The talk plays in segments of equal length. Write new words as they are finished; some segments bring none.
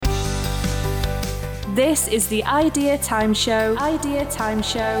This is the Idea Time Show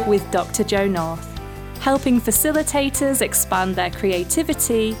with Dr. Joe North, helping facilitators expand their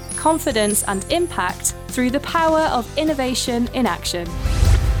creativity, confidence and impact through the power of innovation in action.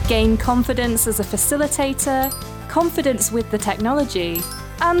 Gain confidence as a facilitator, confidence with the technology,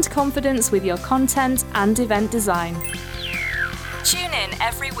 and confidence with your content and event design. Tune in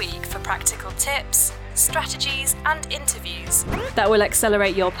every week for practical tips, strategies and interviews that will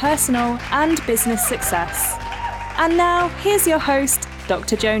accelerate your personal and business success. And now, here's your host,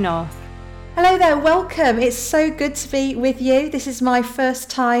 Dr. Joe North. Hello there, welcome. It's so good to be with you. This is my first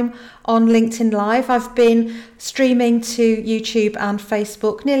time on LinkedIn Live. I've been streaming to YouTube and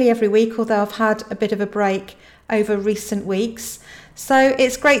Facebook nearly every week, although I've had a bit of a break over recent weeks. So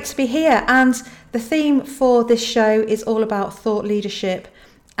it's great to be here. And the theme for this show is all about thought leadership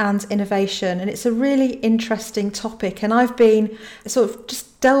and innovation, and it's a really interesting topic, and I've been sort of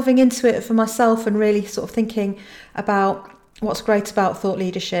just delving into it for myself and really sort of thinking about what's great about thought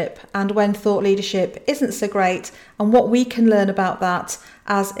leadership and when thought leadership isn't so great, and what we can learn about that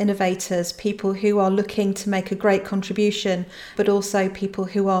as innovators, people who are looking to make a great contribution, but also people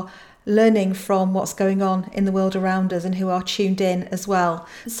who are learning from what's going on in the world around us and who are tuned in as well.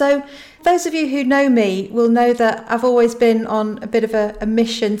 So those of you who know me will know that I've always been on a bit of a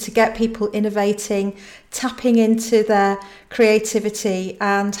mission to get people innovating, tapping into their creativity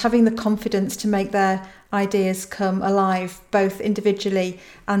and having the confidence to make their ideas come alive, both individually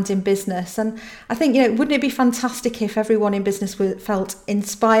and in business. And I think, wouldn't it be fantastic if everyone in business felt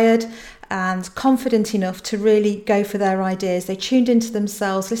inspired and confident enough to really go for their ideas? They tuned into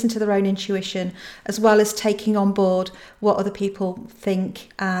themselves, listened to their own intuition, as well as taking on board what other people think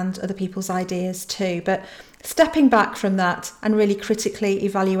and other people's ideas too. But stepping back from that and really critically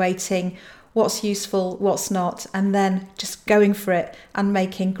evaluating what's useful, what's not, and then just going for it and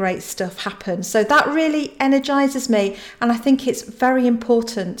making great stuff happen. So that really energizes me, and I think it's very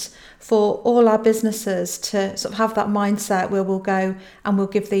important for all our businesses to sort of have that mindset where we'll go and we'll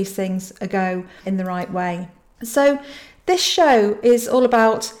give these things a go in the right way. So this show is all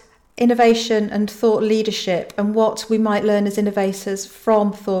about innovation and thought leadership and what we might learn as innovators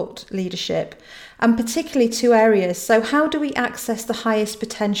from thought leadership, and particularly two areas. So how do we access the highest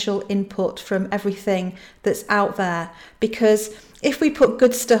potential input from everything that's out there? Because if we put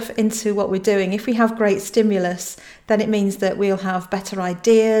good stuff into what we're doing, if we have great stimulus, then it means that we'll have better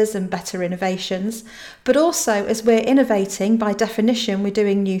ideas and better innovations. But also, as we're innovating, by definition, we're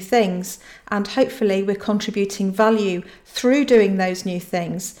doing new things, and hopefully we're contributing value through doing those new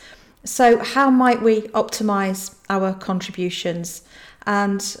things. So how might we optimize our contributions?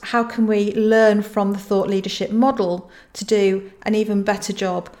 And how can we learn from the thought leadership model to do an even better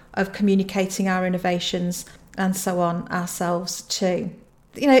job of communicating our innovations and so on ourselves too?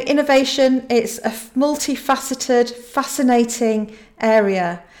 Innovation, it's a multifaceted, fascinating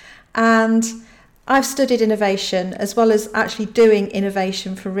area. And I've studied innovation as well as actually doing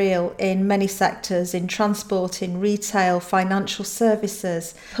innovation for real in many sectors, in transport, in retail, financial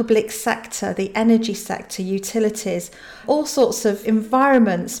services, public sector, the energy sector, utilities, all sorts of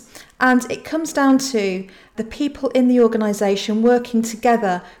environments. And it comes down to the people in the organisation working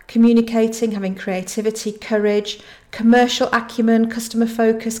together, communicating, having creativity, courage, commercial acumen, customer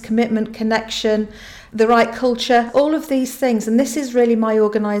focus, commitment, connection, the right culture, all of these things. And this is really my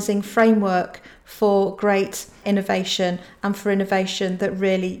organising framework for great innovation and for innovation that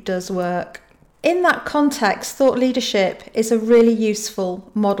really does work. In that context, thought leadership is a really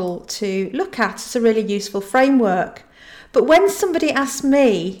useful model to look at. It's a really useful framework. But when somebody asked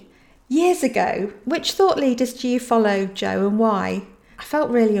me years ago, which thought leaders do you follow, Joe, and why? I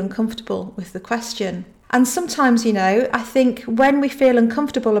felt really uncomfortable with the question. And sometimes, I think when we feel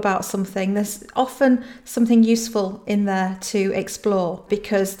uncomfortable about something, there's often something useful in there to explore,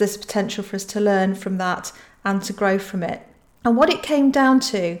 because there's potential for us to learn from that and to grow from it. And what it came down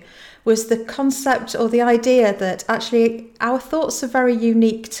to was the concept or the idea that actually our thoughts are very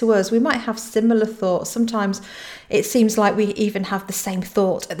unique to us. We might have similar thoughts. Sometimes it seems like we even have the same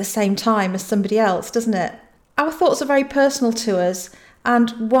thought at the same time as somebody else, doesn't it? Our thoughts are very personal to us.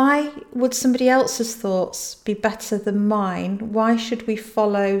 And why would somebody else's thoughts be better than mine? Why should we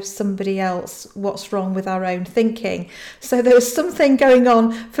follow somebody else? What's wrong with our own thinking? So there was something going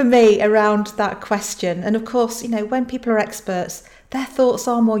on for me around that question. And of course, when people are experts, their thoughts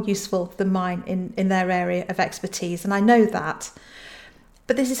are more useful than mine in their area of expertise. And I know that.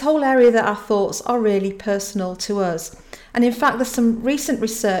 But there's this whole area that our thoughts are really personal to us. And in fact, there's some recent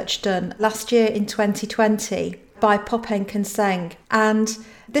research done last year in 2020 by Popeng and Seng. And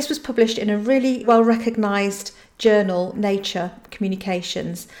this was published in a really well-recognised journal, Nature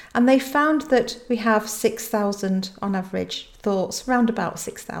Communications, and they found that we have 6,000 on average thoughts, around about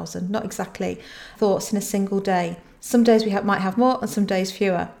 6,000, not exactly, thoughts in a single day. Some days we might have more and some days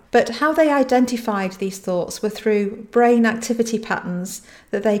fewer. But how they identified these thoughts were through brain activity patterns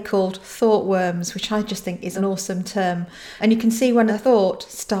that they called thought worms, which I just think is an awesome term. And you can see when a thought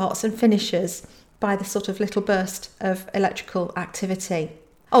starts and finishes by the sort of little burst of electrical activity.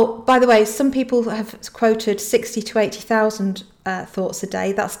 Oh, by the way, some people have quoted 60 to 80,000 thoughts a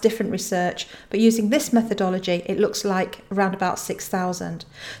day. That's different research. But using this methodology, it looks like around about 6,000.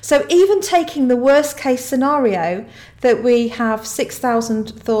 So even taking the worst case scenario that we have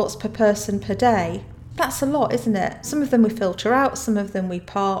 6,000 thoughts per person per day, that's a lot, isn't it? Some of them we filter out, some of them we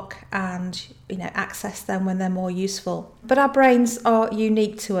park and access them when they're more useful. But our brains are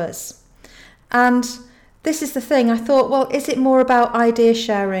unique to us. And this is the thing, I thought, well, is it more about idea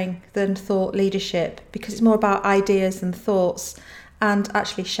sharing than thought leadership? Because it's more about ideas than thoughts, and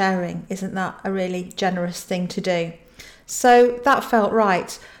actually sharing, isn't that a really generous thing to do? So that felt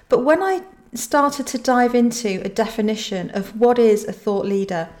right. But when I started to dive into a definition of what is a thought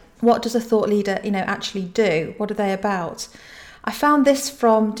leader, what does a thought leader, actually do? What are they about? I found this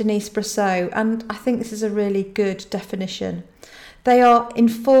from Denise Brosseau, and I think this is a really good definition. They are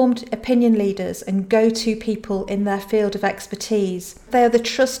informed opinion leaders and go-to people in their field of expertise. They are the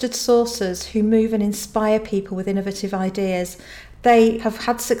trusted sources who move and inspire people with innovative ideas. They have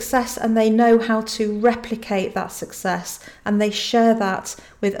had success and they know how to replicate that success, and they share that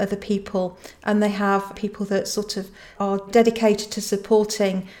with other people, and they have people that sort of are dedicated to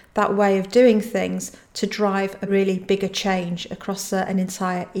supporting that way of doing things to drive a really bigger change across an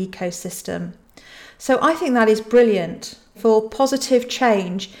entire ecosystem. So I think that is brilliant. For positive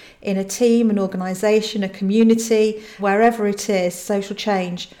change in a team, an organisation, a community, wherever it is, social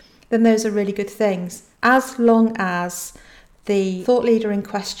change, then those are really good things. As long as the thought leader in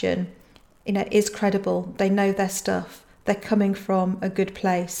question, is credible, they know their stuff, they're coming from a good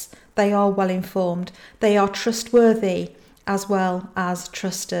place, they are well informed, they are trustworthy as well as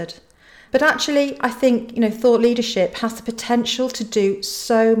trusted. But actually, I think, thought leadership has the potential to do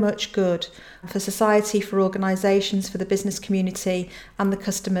so much good for society, for organisations, for the business community and the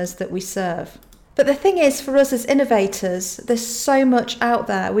customers that we serve. But the thing is, for us as innovators, there's so much out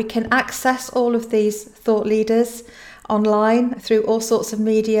there. We can access all of these thought leaders online through all sorts of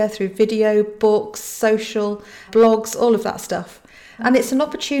media, through video, books, social, blogs, all of that stuff. And it's an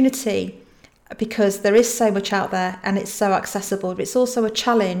opportunity because there is so much out there and it's so accessible. But it's also a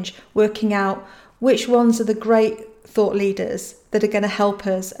challenge working out which ones are the great thought leaders that are going to help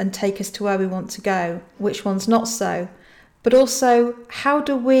us and take us to where we want to go, which ones not so. But also, how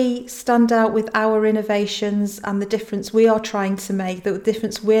do we stand out with our innovations and the difference we are trying to make, the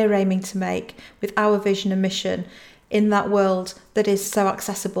difference we're aiming to make with our vision and mission in that world that is so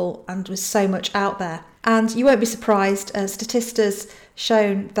accessible and with so much out there. And you won't be surprised, Statista's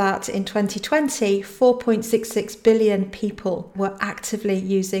shown that in 2020, 4.66 billion people were actively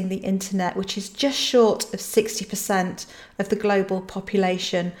using the internet, which is just short of 60% of the global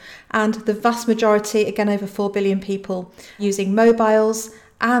population. And the vast majority, again over 4 billion people, using mobiles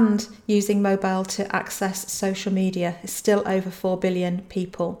and using mobile to access social media is still over 4 billion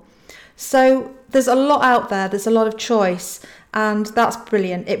people. So there's a lot out there, there's a lot of choice, and that's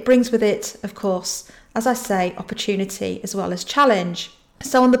brilliant. It brings with it, of course, as I say, opportunity as well as challenge.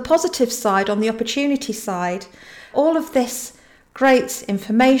 So on the positive side, on the opportunity side, all of this great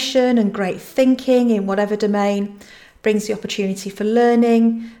information and great thinking in whatever domain brings the opportunity for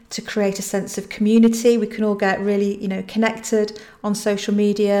learning, to create a sense of community. We can all get really, connected on social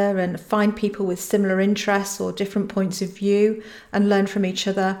media and find people with similar interests or different points of view and learn from each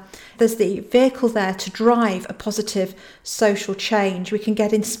other. There's the vehicle there to drive a positive social change. We can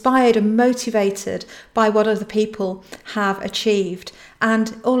get inspired and motivated by what other people have achieved.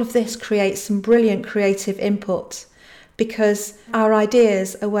 And all of this creates some brilliant creative input, because our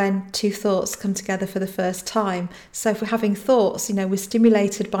ideas are when two thoughts come together for the first time. So if we're having thoughts, we're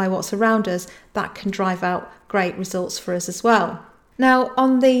stimulated by what's around us, that can drive out great results for us as well. Now,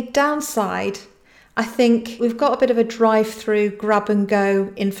 on the downside, I think we've got a bit of a drive-through,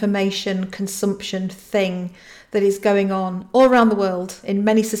 grab-and-go information consumption thing that is going on all around the world in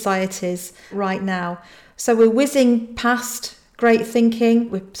many societies right now. So we're whizzing past great thinking,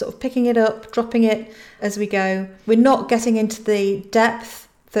 we're sort of picking it up, dropping it as we go. We're not getting into the depth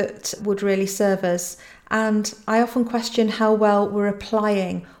that would really serve us. And I often question how well we're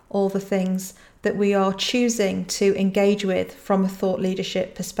applying all the things that we are choosing to engage with from a thought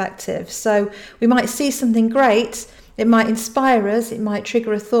leadership perspective. So we might see something great It might inspire us, it might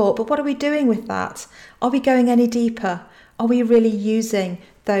trigger a thought, but what are we doing with that? Are we going any deeper? Are we really using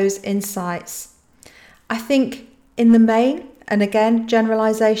those insights? I think in the main, and again,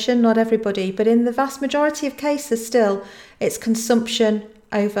 generalisation, not everybody, but in the vast majority of cases still, it's consumption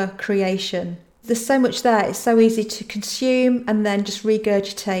over creation. There's so much there, it's so easy to consume and then just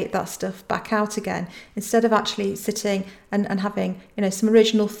regurgitate that stuff back out again, instead of actually sitting and having, some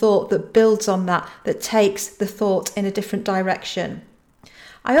original thought that builds on that takes the thought in a different direction.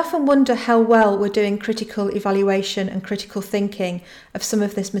 I often wonder how well we're doing critical evaluation and critical thinking of some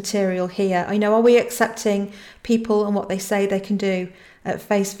of this material here. Are we accepting people and what they say they can do at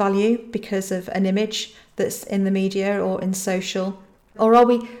face value because of an image that's in the media or in social? Or are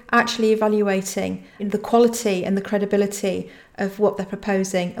we actually evaluating the quality and the credibility of what they're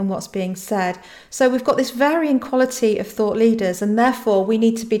proposing and what's being said? So we've got this varying quality of thought leaders, and therefore we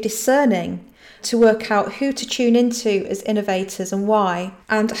need to be discerning to work out who to tune into as innovators and why,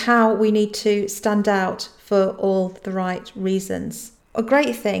 and how we need to stand out for all the right reasons. A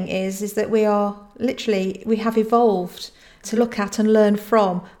great thing is that we have evolved to look at and learn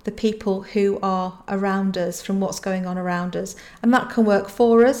from the people who are around us, from what's going on around us. And that can work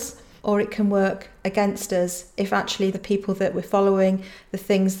for us, or it can work against us if actually the people that we're following, the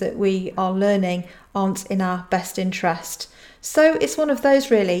things that we are learning, aren't in our best interest. So it's one of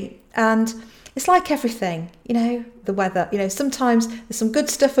those really. And it's like everything, the weather. Sometimes there's some good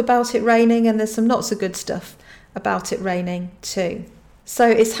stuff about it raining and there's some not so good stuff about it raining too. So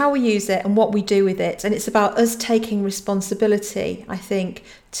it's how we use it and what we do with it. And it's about us taking responsibility, I think,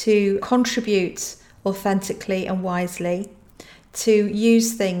 to contribute authentically and wisely, to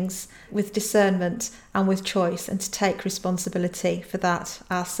use things with discernment and with choice, and to take responsibility for that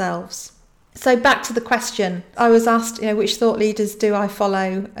ourselves. So back to the question, I was asked, which thought leaders do I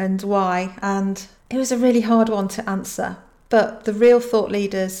follow and why? And it was a really hard one to answer. But the real thought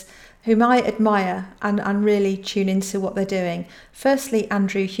leaders whom I admire and really tune into what they're doing. Firstly,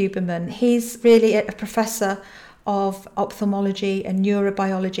 Andrew Huberman. He's really a professor of ophthalmology and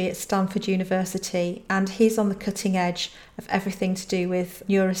neurobiology at Stanford University, and he's on the cutting edge of everything to do with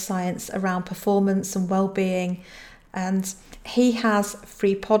neuroscience around performance and well-being. And he has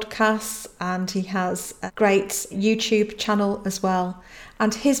free podcasts and he has a great YouTube channel as well.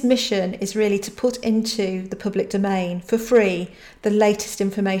 And his mission is really to put into the public domain for free the latest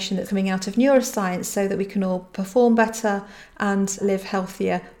information that's coming out of neuroscience, so that we can all perform better and live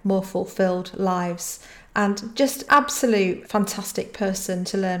healthier, more fulfilled lives. And just absolute fantastic person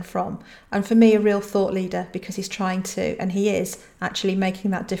to learn from. And for me, a real thought leader, because he's trying to, and he is actually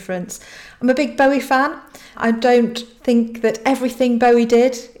making that difference. I'm a big Bowie fan. I don't think that everything Bowie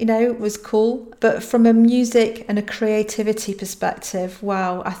did, was cool. But from a music and a creativity perspective,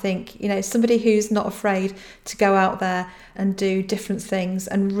 wow, I think, somebody who's not afraid to go out there and do different things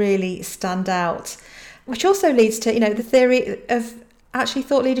and really stand out. Which also leads to, the theory of actually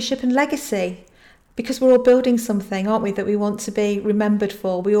thought leadership and legacy. Because we're all building something, aren't we, that we want to be remembered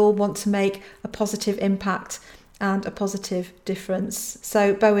for. We all want to make a positive impact and a positive difference.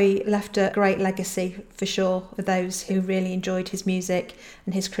 So Bowie left a great legacy for sure for those who really enjoyed his music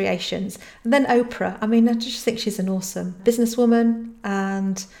and his creations. And then Oprah. I just think she's an awesome businesswoman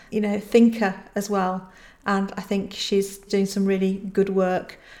and, thinker as well. And I think she's doing some really good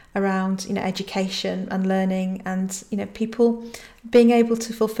work around, education and learning and, people being able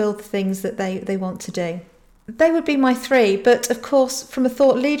to fulfill the things that they want to do. They would be my three. But of course, from a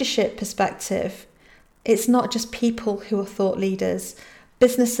thought leadership perspective, it's not just people who are thought leaders.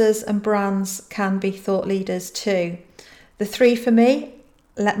 Businesses and brands can be thought leaders too. The three for me,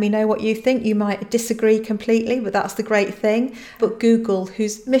 let me know what you think. You might disagree completely, but that's the great thing. But Google,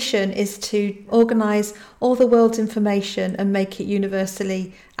 whose mission is to organise all the world's information and make it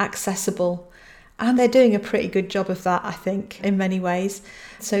universally accessible. And they're doing a pretty good job of that, I think, in many ways.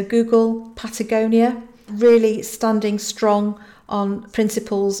 So Google, Patagonia, really standing strong on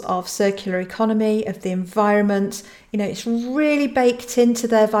principles of circular economy, of the environment. It's really baked into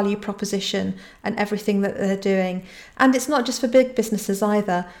their value proposition and everything that they're doing. And it's not just for big businesses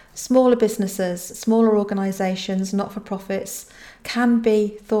either. Smaller businesses, smaller organisations, not-for-profits can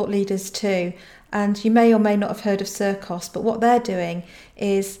be thought leaders too. And you may or may not have heard of Circos, but what they're doing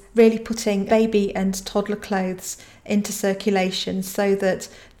is really putting baby and toddler clothes into circulation so that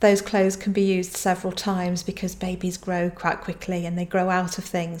those clothes can be used several times, because babies grow quite quickly and they grow out of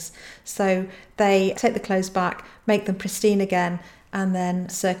things. So they take the clothes back, make them pristine again, and then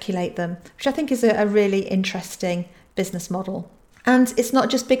circulate them, which I think is a really interesting business model. And it's not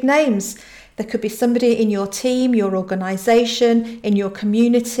just big names. There could be somebody in your team, your organisation, in your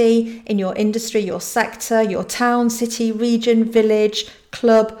community, in your industry, your sector, your town, city, region, village,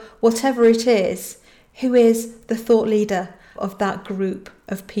 club, whatever it is, who is the thought leader of that group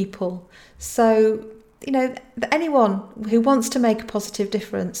of people. So, anyone who wants to make a positive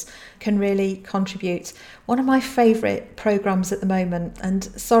difference can really contribute. One of my favourite programmes at the moment, and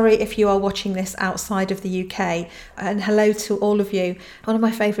sorry if you are watching this outside of the UK, and hello to all of you, one of my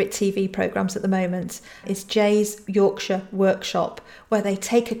favourite TV programmes at the moment is Jay's Yorkshire Workshop, where they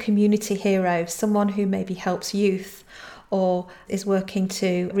take a community hero, someone who maybe helps youth or is working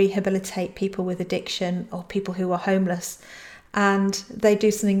to rehabilitate people with addiction or people who are homeless. And they do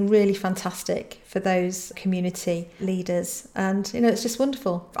something really fantastic for those community leaders. And, it's just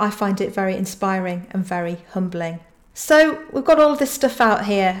wonderful. I find it very inspiring and very humbling. So we've got all this stuff out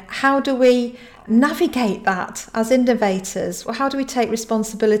here. How do we navigate that as innovators? How do we take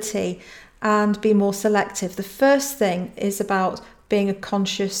responsibility and be more selective? The first thing is about being a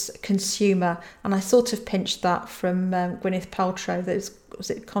conscious consumer. And I sort of pinched that from Gwyneth Paltrow. Was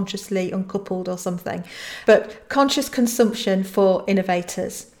it Consciously Uncoupled or something? But conscious consumption for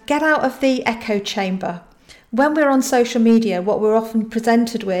innovators. Get out of the echo chamber. When we're on social media, what we're often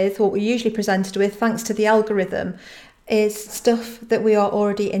presented with, what we're usually presented with, thanks to the algorithm, is stuff that we are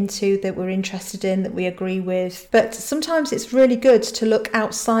already into, that we're interested in, that we agree with. But sometimes it's really good to look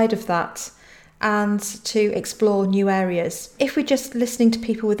outside of that and to explore new areas. If we're just listening to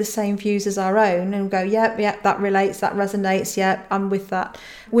people with the same views as our own and go, yep, that relates, that resonates, yep, I'm with that,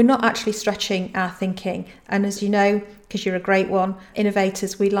 we're not actually stretching our thinking. And as you know, because you're a great one,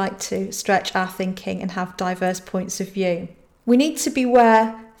 innovators, we like to stretch our thinking and have diverse points of view. We need to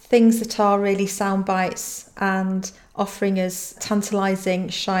beware things that are really sound bites and offering us tantalising,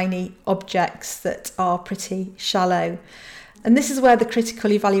 shiny objects that are pretty shallow. And this is where the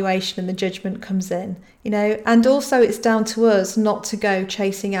critical evaluation and the judgment comes in, and also it's down to us not to go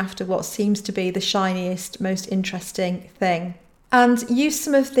chasing after what seems to be the shiniest, most interesting thing. And use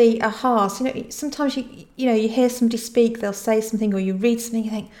some of the ahas. Sometimes you hear somebody speak, they'll say something, or you read something, you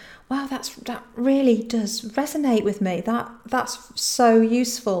think, wow, that really does resonate with me. That's so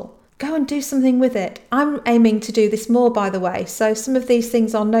useful. Go and do something with it. I'm aiming to do this more, by the way. So some of these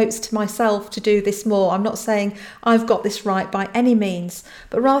things are notes to myself to do this more. I'm not saying I've got this right by any means,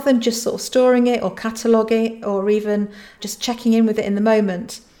 but rather than just sort of storing it or cataloguing it or even just checking in with it in the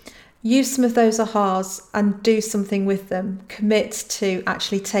moment, use some of those ahas and do something with them. Commit to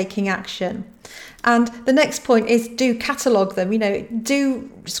actually taking action. And the next point is do catalogue them, do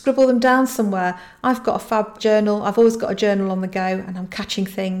scribble them down somewhere. I've got a fab journal. I've always got a journal on the go and I'm catching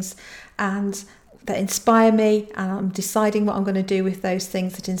things and that inspire me and I'm deciding what I'm going to do with those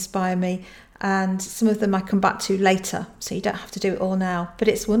things that inspire me. And some of them I come back to later, so you don't have to do it all now, but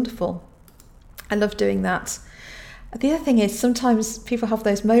it's wonderful. I love doing that. The other thing is sometimes people have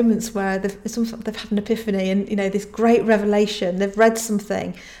those moments where they've had an epiphany and, this great revelation, they've read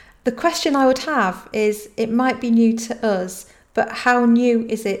something. The question I would have is, it might be new to us, but how new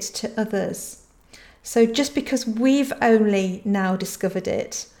is it to others? So just because we've only now discovered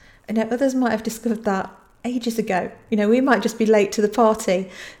it, others might have discovered that ages ago. We might just be late to the party.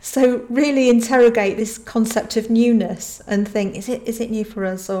 So really interrogate this concept of newness and think, is it new for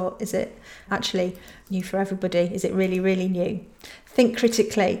us, or is it actually new for everybody? Is it really, really new? Think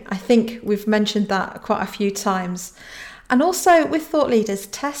critically. I think we've mentioned that quite a few times. And also with thought leaders,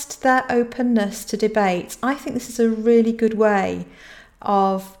 test their openness to debate. I think this is a really good way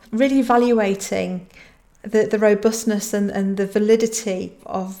of really evaluating the robustness and the validity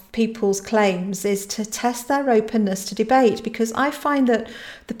of people's claims, is to test their openness to debate, because I find that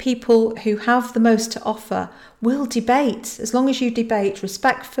the people who have the most to offer will debate, as long as you debate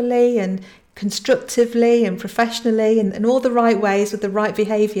respectfully and constructively and professionally and in all the right ways with the right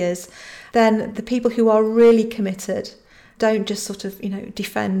behaviours. Then the people who are really committed don't just sort of,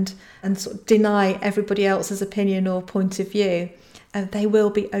 defend and sort of deny everybody else's opinion or point of view. They will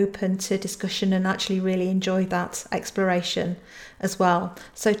be open to discussion and actually really enjoy that exploration as well.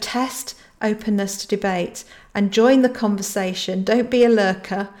 So test openness to debate and join the conversation. Don't be a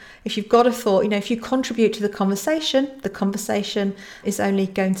lurker. If you've got a thought, if you contribute to the conversation is only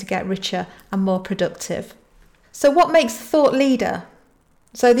going to get richer and more productive. So what makes a thought leader?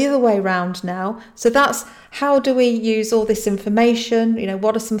 So the other way around now. So that's how do we use all this information?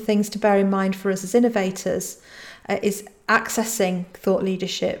 What are some things to bear in mind for us as innovators? Is accessing thought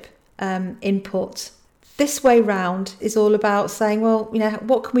leadership input This way round is all about saying, well,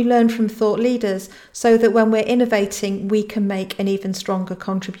 what can we learn from thought leaders so that when we're innovating, we can make an even stronger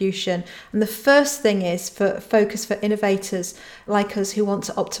contribution. And the first thing is focus for innovators like us who want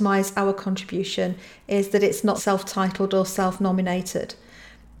to optimize our contribution is that it's not self-titled or self-nominated.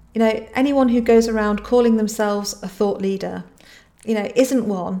 Anyone who goes around calling themselves a thought leader, isn't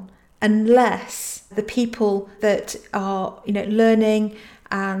one unless the people that are, learning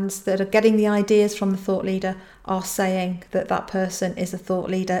and that are getting the ideas from the thought leader are saying that that person is a thought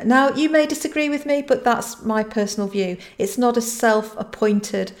leader. Now, you may disagree with me, but that's my personal view. It's not a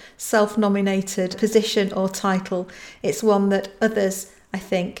self-appointed, self-nominated position or title. It's one that others, I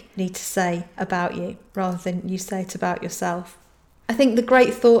think, need to say about you rather than you say it about yourself. I think the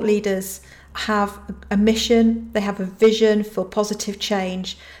great thought leaders have a mission, they have a vision for positive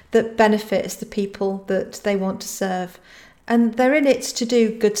change that benefits the people that they want to serve. And they're in it to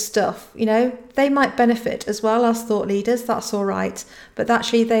do good stuff. They might benefit as well as thought leaders, that's all right. But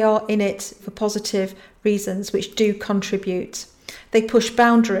actually they are in it for positive reasons which do contribute. They push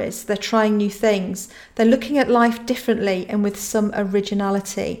boundaries, they're trying new things, they're looking at life differently and with some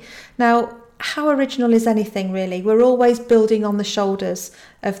originality. Now, how original is anything really? We're always building on the shoulders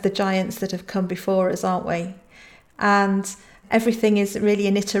of the giants that have come before us, aren't we? And everything is really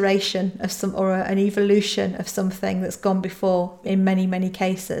an iteration of an evolution of something that's gone before in many, many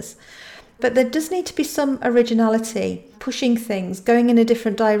cases. But there does need to be some originality, pushing things, going in a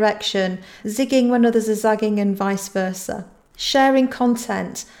different direction, zigging when others are zagging and vice versa. Sharing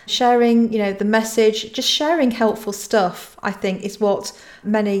content, sharing, the message, just sharing helpful stuff, I think, is what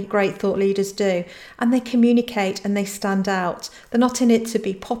many great thought leaders do. And they communicate and they stand out. They're not in it to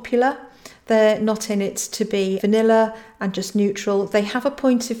be popular. They're not in it to be vanilla and just neutral. They have a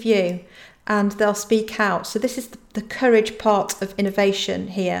point of view and they'll speak out. So this is the courage part of innovation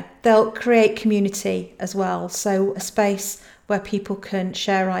here. They'll create community as well. So a space where people can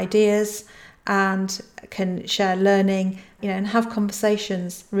share ideas and can share learning, and have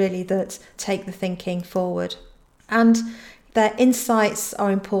conversations really that take the thinking forward. And their insights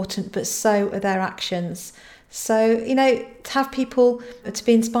are important, but so are their actions. So, to have people, to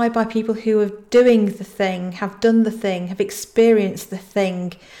be inspired by people who are doing the thing, have done the thing, have experienced the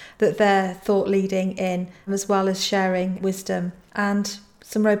thing that they're thought leading in, as well as sharing wisdom and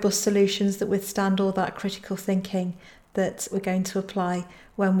some robust solutions that withstand all that critical thinking that we're going to apply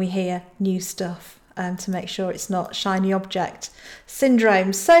when we hear new stuff. To make sure it's not shiny object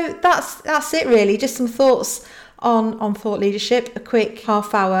syndrome. So that's it really, just some thoughts on thought leadership, a quick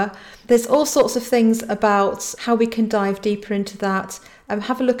half hour. There's all sorts of things about how we can dive deeper into that.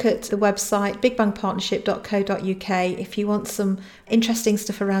 Have a look at the website bigbangpartnership.co.uk. If you want some interesting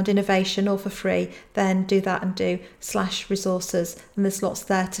stuff around innovation or for free, then do that and do /resources, and there's lots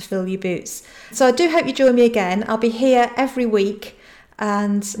there to fill your boots. So I do hope you join me again. I'll be here every week.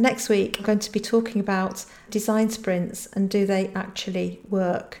 And next week, I'm going to be talking about design sprints and do they actually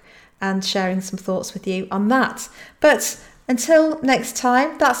work, and sharing some thoughts with you on that. But until next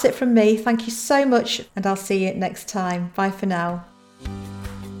time, that's it from me. Thank you so much, and I'll see you next time. Bye for now.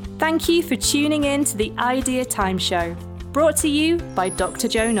 Thank you for tuning in to the Idea Time Show, brought to you by Dr.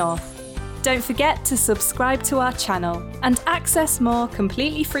 Jo North. Don't forget to subscribe to our channel and access more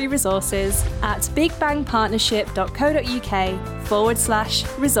completely free resources at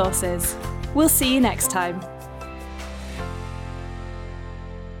bigbangpartnership.co.uk/resources. We'll see you next time.